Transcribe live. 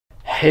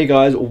Hey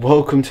guys,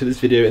 welcome to this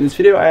video. In this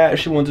video I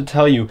actually want to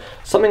tell you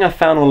something I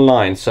found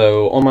online.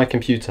 So on my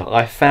computer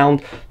I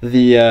found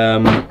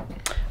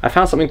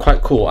something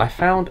quite cool. I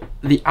found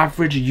the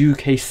average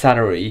UK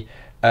salary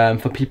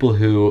for people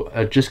who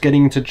are just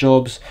getting into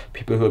jobs,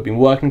 people who have been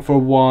working for a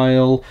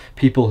while,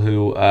 people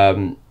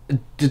who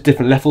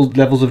different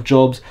levels of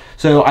jobs.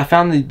 So I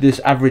found this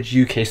average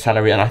UK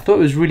salary and I thought it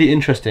was really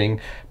interesting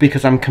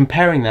because I'm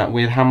comparing that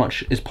with how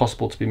much is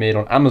possible to be made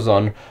on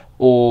Amazon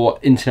or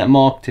internet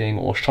marketing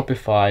or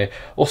Shopify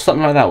or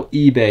something like that, or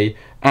eBay.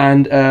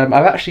 And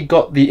I've actually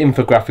got the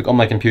infographic on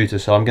my computer,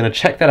 so I'm going to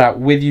check that out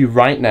with you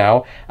right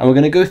now and we're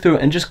going to go through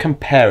it and just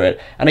compare it.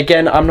 And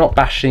again, I'm not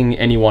bashing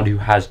anyone who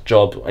has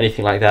jobs or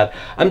anything like that.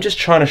 I'm just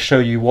trying to show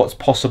you what's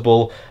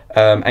possible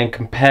and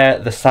compare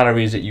the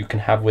salaries that you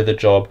can have with a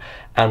job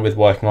and with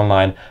working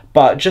online.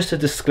 But just a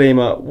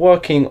disclaimer,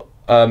 working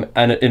and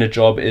in a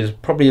job is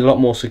probably a lot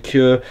more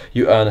secure.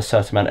 You earn a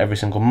certain amount every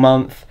single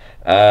month.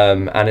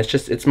 And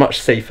it's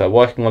much safer.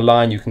 Working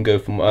online, you can go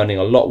from earning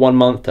a lot one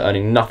month to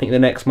earning nothing the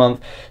next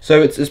month.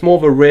 So it's more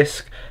of a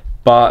risk,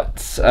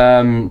 but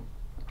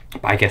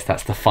I guess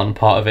that's the fun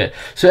part of it.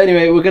 So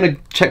anyway, we're gonna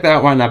check that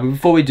out right now. But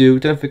before we do,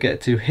 don't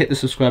forget to hit the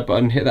subscribe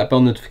button, hit that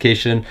bell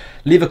notification,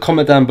 leave a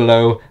comment down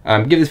below,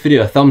 give this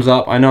video a thumbs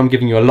up. I know I'm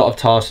giving you a lot of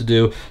tasks to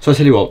do, so I'll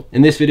tell you what.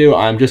 In this video,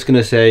 I'm just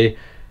gonna say,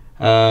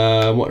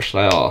 what should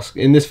I ask?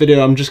 In this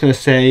video, I'm just gonna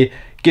say,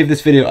 give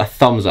this video a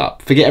thumbs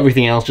up. Forget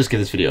everything else, just give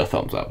this video a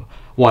thumbs up.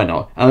 Why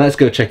not? And let's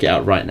go check it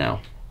out right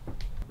now.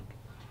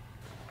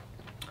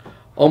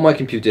 On my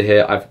computer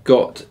here, I've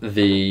got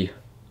this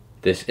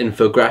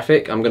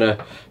infographic.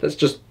 Let's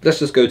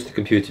just go to the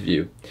computer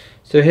view.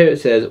 So here it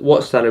says,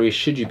 what salary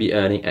should you be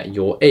earning at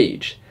your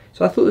age?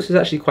 So I thought this is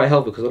actually quite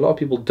helpful because a lot of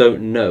people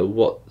don't know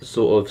what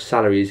sort of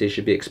salaries they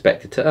should be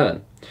expected to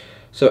earn.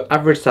 So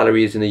average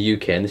salaries in the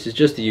UK, and this is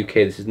just the UK,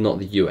 this is not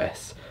the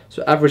US.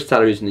 So average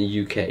salaries in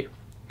the UK.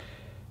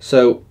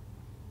 So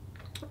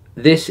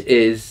this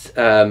is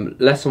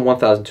less than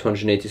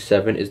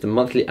 1,287 is the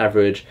monthly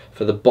average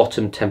for the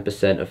bottom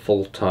 10% of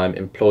full-time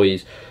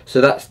employees.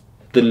 So that's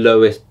the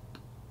lowest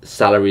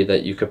salary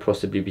that you could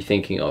possibly be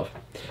thinking of.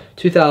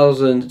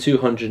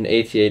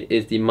 2,288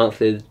 is the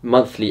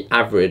monthly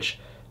average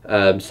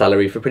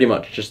salary for pretty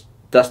much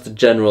that's the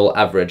general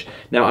average.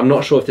 Now I'm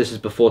not sure if this is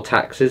before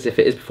taxes. If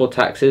it is before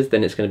taxes,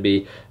 then it's going to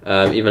be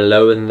even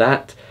lower than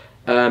that.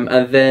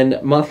 And then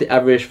monthly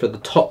average for the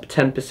top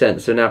 10%.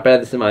 So now bear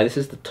this in mind, this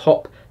is the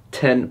top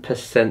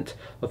 10%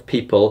 of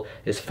people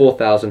is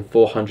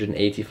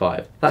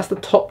 4,485. That's the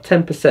top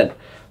 10%,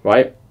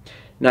 right?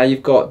 Now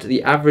you've got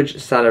the average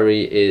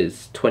salary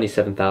is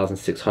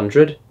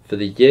 27,600 for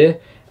the year.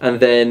 And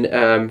then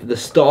the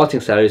starting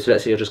salary, so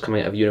let's say you're just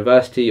coming out of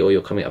university or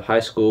you're coming out of high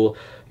school,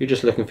 you're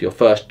just looking for your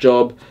first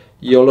job,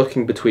 you're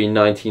looking between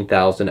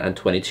 19,000 and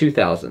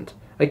 22,000.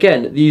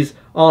 Again, these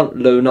aren't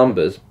low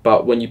numbers,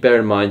 but when you bear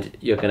in mind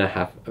you're going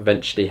to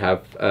eventually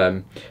have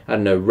I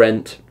don't know,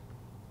 rent,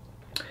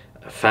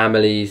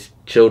 families,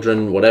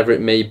 children, whatever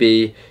it may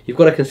be, you've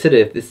got to consider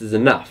if this is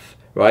enough,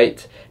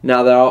 right?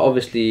 Now there are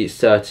obviously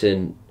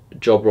certain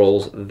job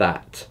roles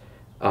that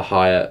are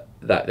higher,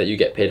 that you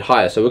get paid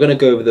higher. So we're going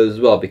to go over those as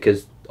well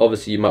because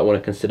obviously you might want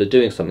to consider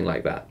doing something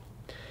like that.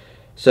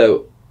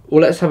 So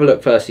well, let's have a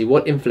look firstly,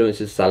 what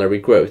influences salary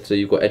growth? So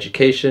you've got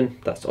education,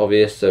 that's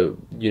obvious, so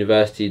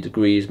university,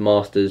 degrees,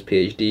 masters,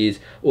 PhDs,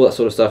 all that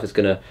sort of stuff is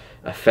going to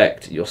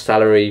affect your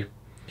salary.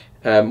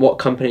 What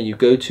company you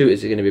go to,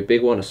 is it going to be a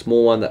big one, a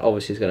small one? That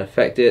obviously is going to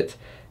affect it.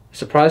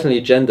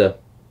 Surprisingly, gender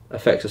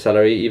affects your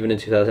salary, even in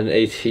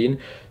 2018.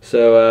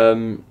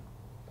 So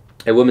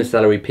a woman's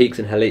salary peaks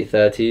in her late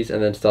 30s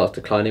and then starts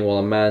declining, while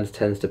a man's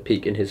tends to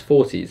peak in his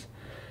 40s.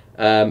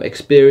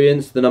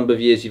 Experience, the number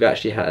of years you've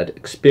actually had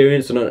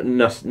experience,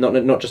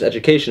 not just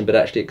education, but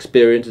actually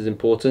experience is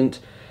important.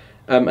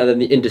 And then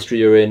the industry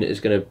you're in is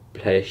going to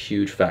play a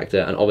huge factor,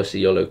 and obviously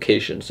your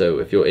location. So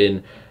if you're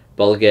in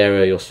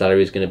Bulgaria, your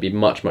salary is going to be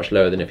much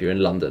lower than if you're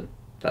in London.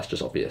 That's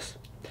just obvious.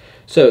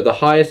 So the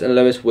highest and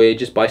lowest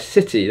wages by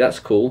city, that's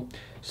cool.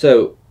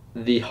 So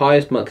the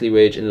highest monthly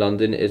wage in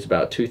London is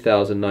about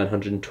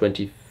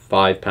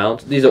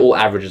 £2,925. These are all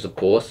averages, of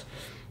course.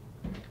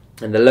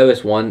 And the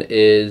lowest one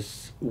is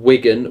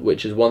Wigan,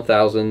 which is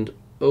Wigan,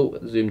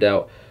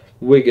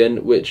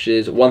 which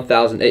is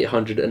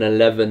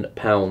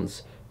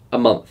 £1,811 a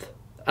month,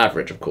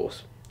 average, of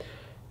course.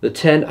 The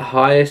 10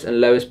 highest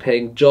and lowest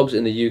paying jobs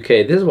in the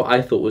UK. This is what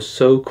I thought was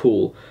so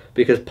cool,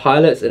 because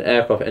pilots and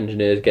aircraft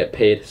engineers get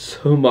paid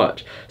so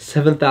much,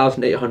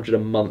 7,800 a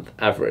month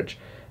average,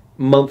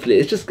 monthly.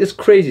 It's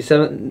crazy,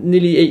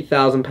 nearly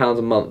 £8,000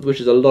 a month, which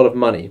is a lot of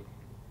money.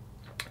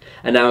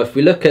 And now if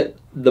we look at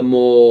the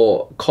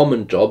more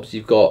common jobs,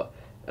 you've got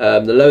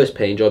the lowest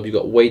paying job, you've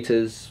got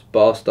waiters,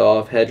 bar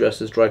staff,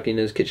 hairdressers, dry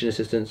cleaners, kitchen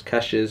assistants,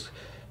 cashiers,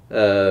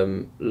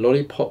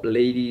 lollipop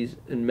ladies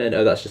and men.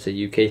 Oh, that's just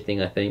a UK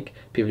thing, I think.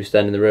 People who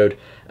stand in the road.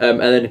 And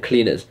then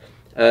cleaners.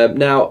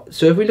 Now,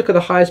 so if we look at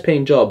the highest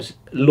paying jobs,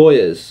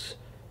 lawyers,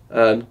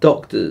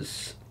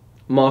 doctors,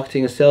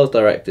 marketing and sales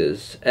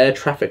directors, air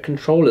traffic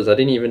controllers. I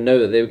didn't even know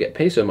that they would get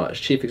paid so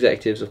much. Chief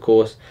executives, of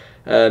course,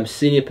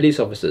 senior police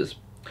officers.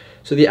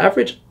 So the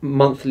average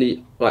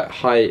monthly,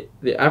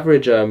 the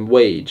average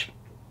wage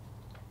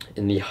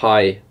in the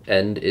high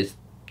end is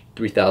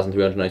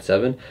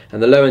 3,397,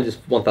 and the low end is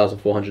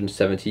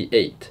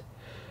 1,478.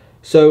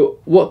 So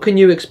what can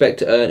you expect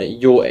to earn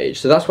at your age?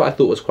 So that's what I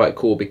thought was quite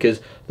cool,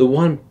 because the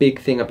one big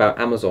thing about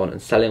Amazon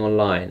and selling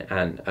online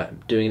and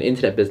doing an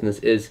internet business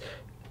is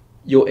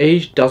your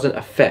age doesn't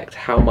affect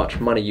how much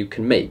money you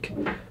can make,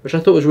 which I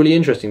thought was really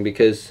interesting,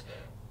 because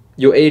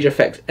your age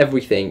affects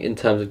everything in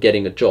terms of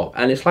getting a job.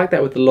 And it's like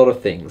that with a lot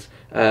of things.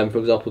 For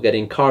example,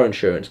 getting car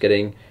insurance,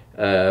 getting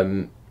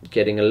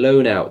a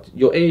loan out.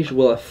 Your age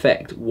will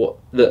affect what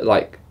goes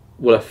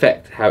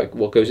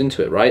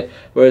into it, right?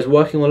 Whereas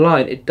working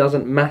online, it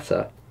doesn't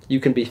matter. You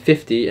can be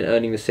 50 and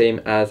earning the same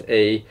as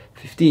a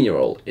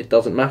 15-year-old. It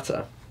doesn't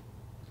matter.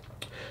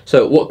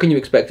 So what can you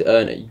expect to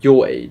earn at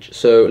your age?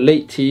 So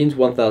late teens,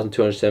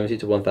 1,270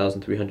 to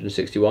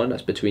 1,361.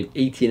 That's between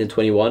 18 and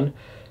 21.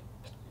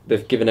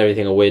 They've given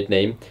everything a weird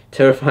name.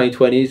 Terrifying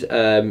 20s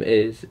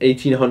is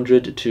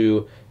 1,800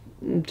 to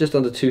just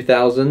under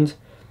 2,000.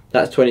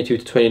 That's 22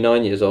 to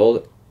 29 years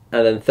old.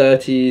 And then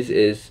 30s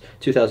is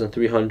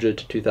 2,300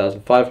 to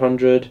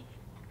 2,500.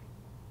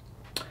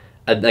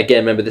 And again,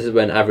 remember, this is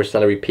when average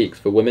salary peaks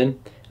for women.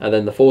 And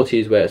then the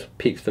 40s, where it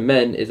peaks for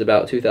men, is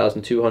about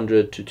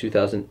 2,200 to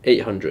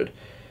 2,800.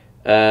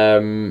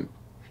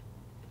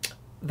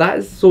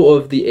 That's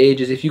sort of the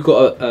ages. If you've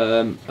got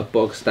a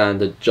bog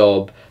standard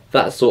job,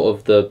 that's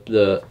sort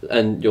of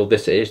and you're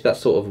this age, that's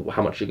sort of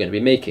how much you're going to be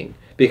making.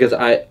 Because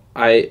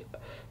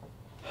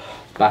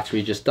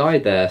battery just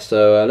died there,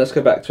 so let's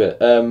go back to it.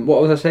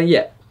 What was I saying?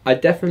 Yeah, I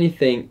definitely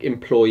think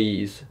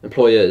employers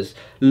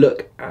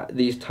look at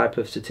these type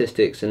of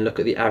statistics and look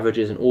at the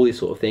averages and all these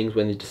sort of things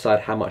when they decide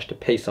how much to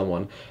pay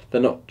someone.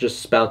 They're not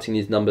just spouting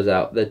these numbers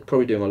out. They're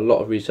probably doing a lot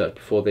of research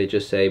before they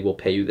just say, we'll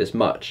pay you this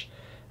much.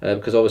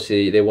 Because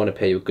obviously they want to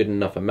pay you a good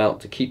enough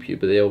amount to keep you,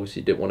 but they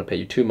obviously don't want to pay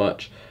you too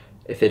much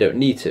if they don't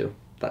need to.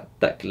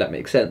 That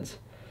makes sense.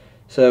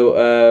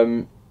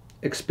 So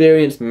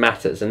experience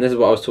matters, and this is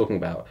what I was talking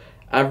about.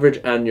 Average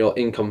annual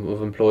income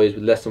of employees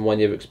with less than 1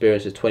 year of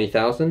experience is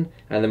 20,000,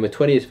 and then with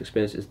 20 years of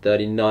experience is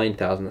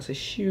 39,000. That's a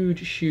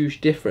huge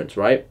difference,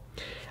 right?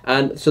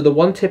 And so the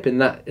one tip in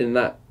that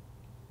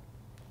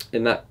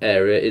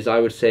area is, I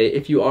would say,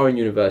 if you are in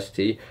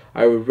university,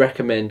 I would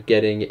recommend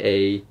getting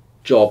a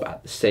job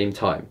at the same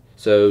time.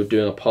 So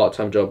doing a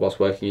part-time job whilst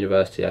working at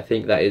university, I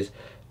think that is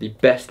the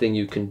best thing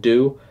you can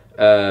do.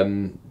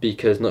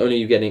 Because not only are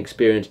you getting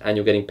experience and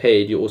you're getting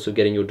paid, you're also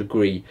getting your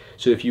degree.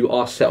 So if you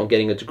are set on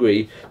getting a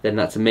degree, then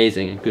that's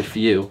amazing and good for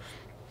you.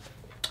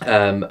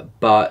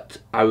 But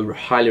I would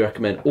highly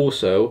recommend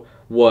also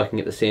working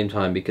at the same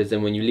time, because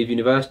then when you leave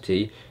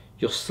university,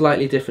 you're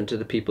slightly different to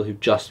the people who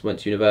just went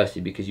to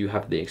university, because you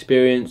have the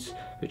experience,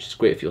 which is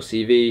great for your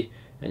CV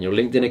and your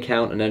LinkedIn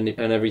account and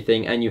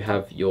everything, and you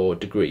have your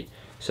degree.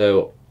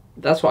 So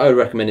that's what I would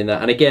recommend in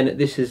that. And again,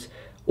 this is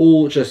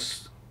all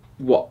just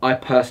what I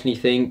personally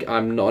think.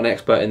 I'm not an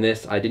expert in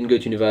this. I didn't go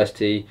to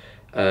university.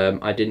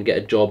 I didn't get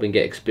a job and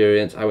get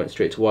experience. I went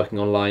straight to working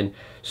online.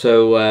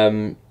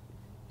 So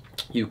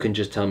you can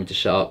just tell me to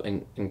shut up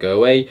and go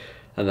away,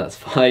 and that's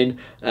fine.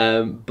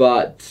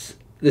 But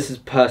this is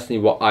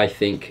personally what I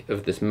think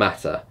of this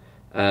matter.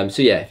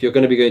 So yeah, if you're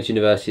going to be going to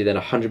university, then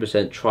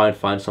 100% try and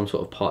find some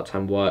sort of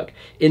part-time work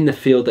in the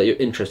field that you're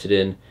interested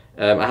in.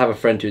 I have a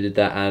friend who did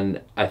that,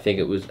 and I think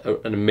it was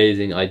an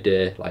amazing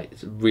idea. Like,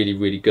 it's a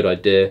really good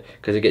idea,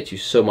 because it gets you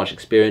so much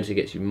experience, it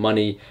gets you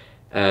money,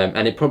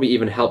 and it probably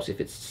even helps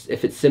if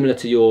it's similar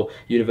to your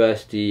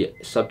university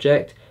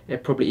subject.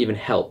 It probably even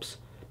helps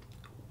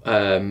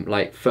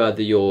like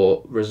further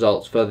your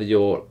results, further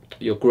your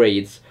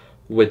grades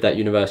with that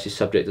university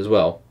subject as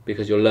well,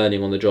 because you're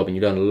learning on the job and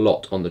you learn a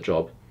lot on the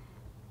job.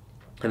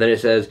 And then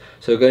it says,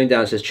 so going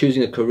down, it says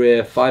choosing a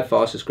career, 5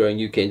 fastest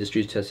growing UK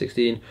industries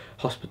 2016,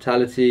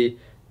 hospitality,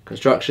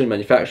 construction,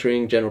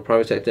 manufacturing, general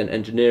private sector and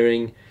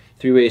engineering,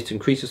 3 ways to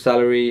increase your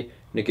salary,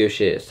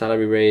 negotiate a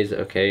salary raise,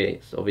 okay,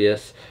 it's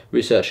obvious,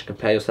 research and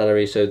compare your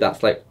salary. So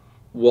that's like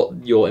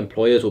what your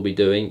employers will be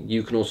doing.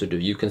 You can also do,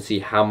 you can see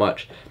how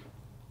much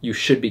you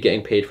should be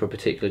getting paid for a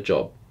particular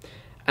job.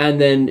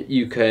 And then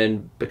you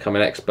can become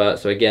an expert.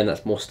 So again,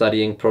 that's more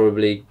studying,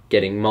 probably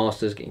getting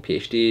masters, getting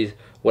PhDs,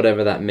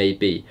 whatever that may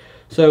be.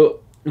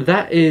 So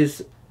that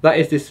is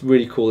this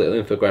really cool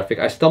little infographic.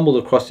 I stumbled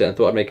across it and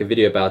thought I'd make a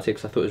video about it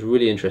because I thought it was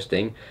really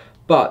interesting.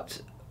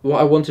 But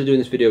what I wanted to do in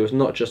this video was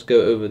not just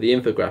go over the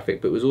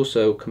infographic, but was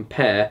also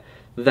compare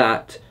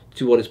that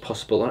to what is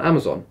possible on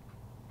Amazon.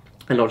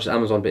 And not just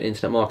Amazon, but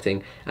internet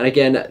marketing. And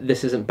again,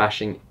 this isn't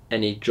bashing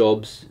any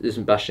jobs, this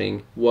isn't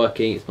bashing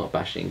working, it's not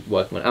bashing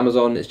working on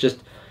Amazon, it's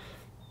just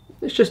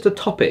a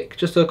topic,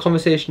 just a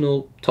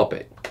conversational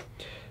topic.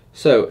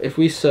 So if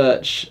we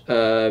search,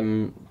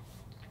 well,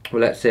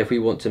 let's say if we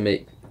want to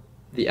make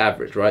the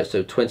average, right?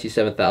 So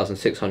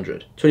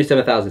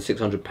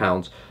 27,600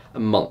 pounds a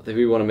month. If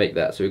we want to make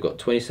that, so we've got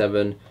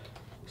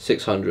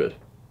 27,600.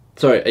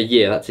 Sorry, a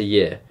year. That's a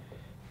year.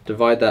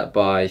 divide that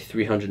by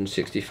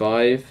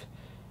 365.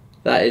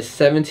 That is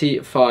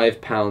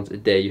 £75 a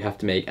day you have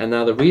to make. And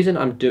now the reason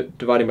I'm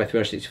dividing by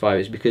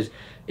 365 is because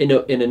in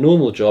a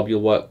normal job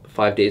you'll work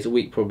 5 days a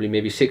week, probably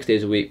maybe 6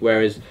 days a week,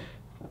 whereas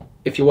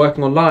if you're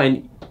working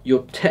online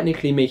you're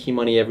technically making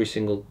money every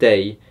single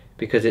day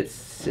because it's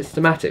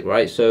systematic,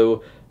 right?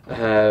 So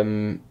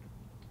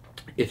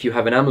if you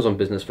have an Amazon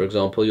business, for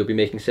example, you'll be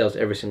making sales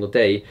every single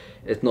day.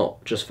 It's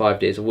not just 5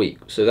 days a week.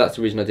 So that's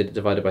the reason I did it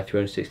divided by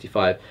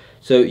 365.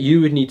 So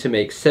you would need to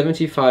make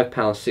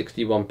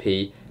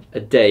 £75.61p a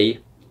day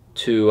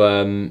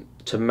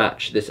to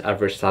match this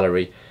average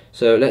salary.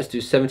 So let's do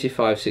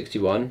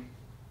 75.61.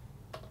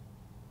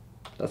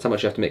 That's how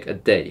much you have to make a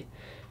day.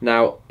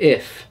 Now,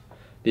 if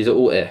these are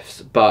all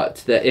ifs,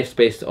 but they're ifs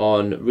based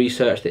on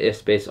research, they're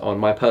ifs based on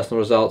my personal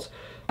results.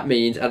 That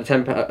means at a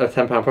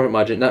 £10 profit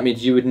margin, that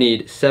means you would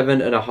need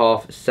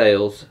 7.5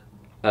 sales.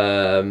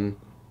 Yeah,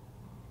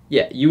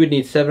 you would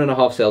need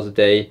 7.5 sales a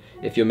day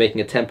if you're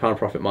making a £10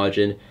 profit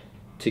margin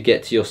to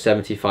get to your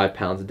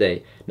 £75 a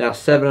day. Now,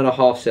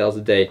 7.5 sales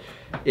a day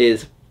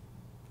is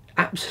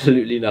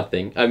absolutely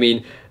nothing. I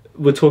mean,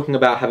 we're talking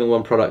about having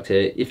one product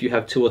here. If you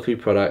have 2 or 3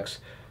 products,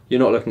 you're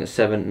not looking at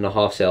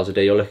 7.5 sales a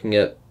day. You're looking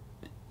at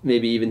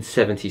maybe even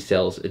 70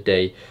 sales a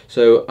day.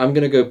 So I'm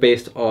going to go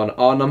based on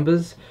our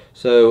numbers.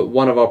 So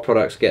one of our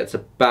products gets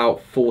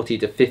about 40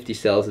 to 50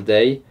 sales a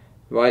day,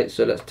 right?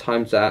 So let's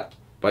times that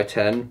by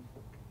 10.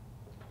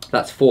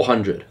 That's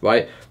 400,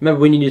 right? Remember,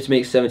 we need to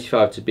make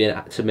 75 to be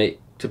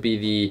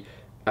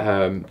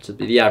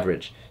the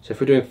average. So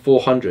if we're doing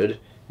 400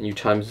 and you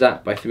times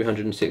that by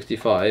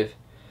 365,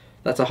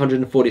 that's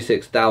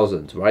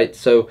 146,000, right?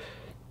 So,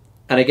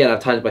 and again, I've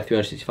times by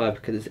 365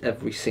 because it's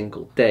every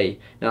single day.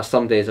 Now,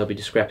 some days there'll be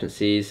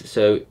discrepancies,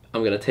 so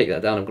I'm going to take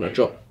that down. I'm going to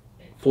drop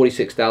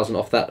 46,000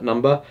 off that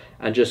number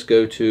and just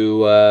go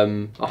to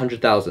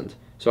 100,000.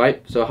 So,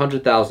 right, so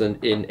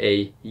 100,000 in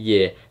a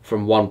year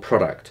from one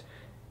product.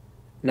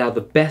 Now,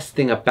 the best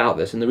thing about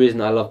this, and the reason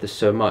I love this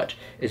so much,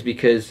 is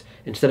because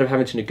instead of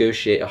having to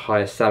negotiate a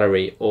higher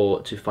salary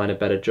or to find a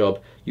better job,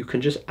 you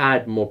can just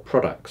add more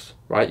products,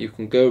 right? You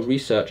can go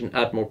research and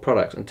add more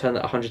products and turn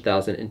that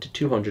 100,000 into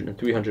 200 and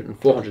 300 and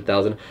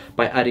 400,000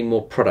 by adding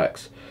more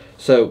products.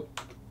 So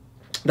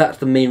that's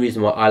the main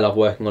reason why I love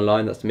working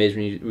online. That's the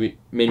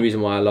main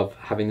reason why I love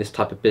having this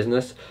type of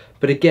business.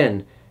 But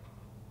again,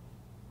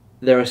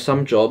 there are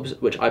some jobs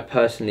which I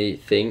personally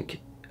think,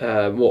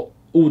 all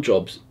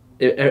jobs,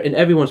 in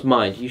everyone's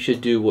mind, you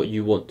should do what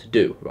you want to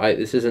do, right?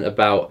 This shouldn't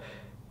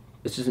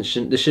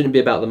be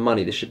about the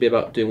money. This should be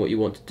about doing what you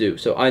want to do.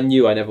 So I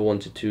knew I never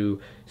wanted to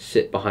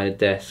sit behind a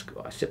desk.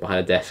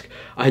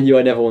 I knew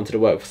I never wanted to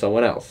work for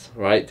someone else,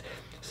 right?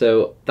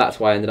 So that's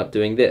why I ended up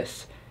doing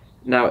this.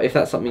 Now, if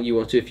that's something you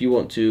want to, if you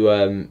want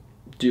to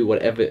do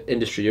whatever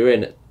industry you're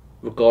in,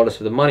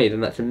 regardless of the money,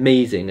 then that's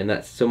amazing, and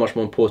that's so much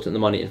more important than the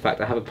money. In fact,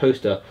 I have a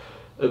poster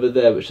over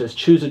there which says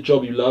choose a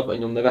job you love and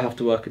you'll never have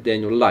to work a day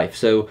in your life.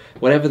 So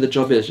whatever the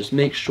job is, just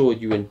make sure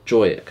you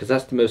enjoy it, because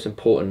that's the most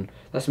important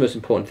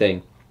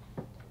thing.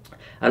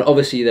 And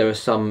obviously there are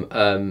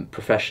some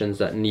professions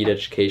that need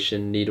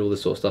education, need all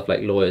this sort of stuff,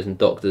 like lawyers and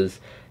doctors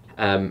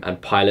and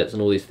pilots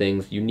and all these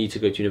things. You need to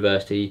go to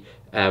university,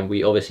 and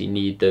we obviously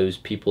need those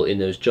people in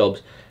those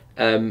jobs.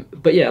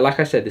 But yeah, like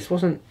I said,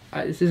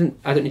 I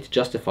don't need to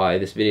justify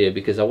this video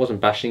because I wasn't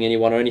bashing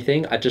anyone or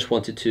anything. I just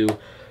wanted to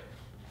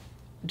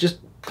just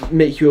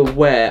make you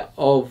aware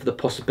of the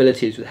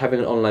possibilities with having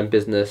an online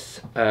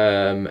business.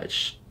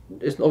 It's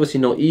obviously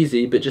not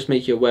easy, but just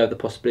make you aware of the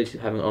possibilities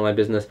of having an online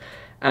business,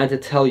 and to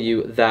tell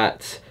you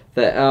that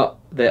there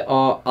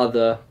are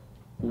other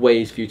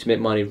ways for you to make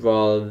money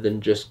rather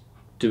than just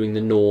doing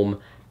the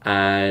norm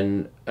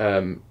and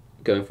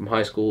going from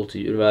high school to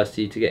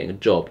university to getting a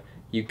job.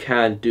 You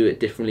can do it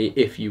differently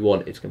if you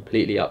want. It's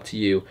completely up to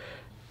you.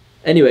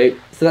 Anyway,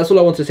 so that's all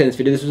I wanted to say in this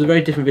video. This was a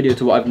very different video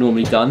to what I've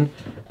normally done.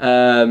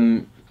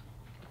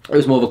 It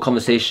was more of a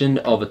conversation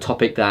of a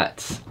topic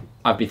that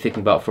I've been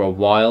thinking about for a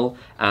while,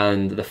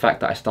 and the fact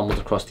that I stumbled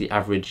across the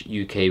average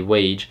UK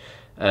wage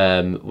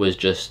was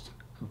just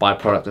a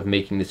byproduct of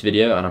making this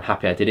video, and I'm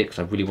happy I did it because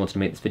I really wanted to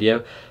make this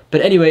video.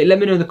 But anyway, let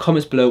me know in the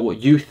comments below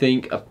what you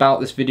think about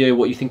this video,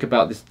 what you think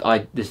about this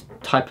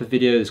type of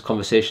video, this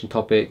conversation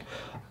topic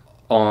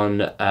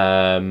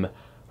on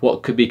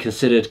what could be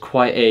considered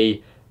quite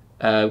a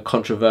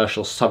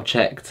controversial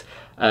subject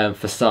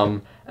for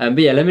some. But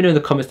yeah, let me know in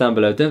the comments down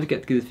below. Don't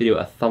forget to give this video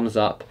a thumbs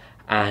up,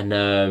 and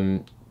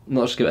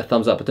not just give it a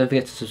thumbs up, but don't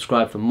forget to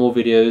subscribe for more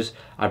videos.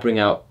 I bring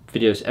out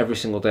videos every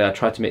single day. I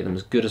try to make them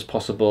as good as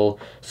possible.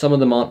 Some of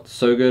them aren't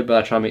so good, but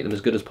I try to make them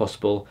as good as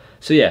possible.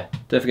 So yeah,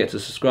 don't forget to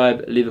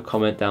subscribe, leave a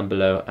comment down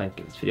below, and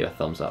give this video a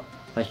thumbs up.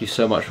 Thank you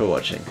so much for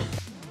watching.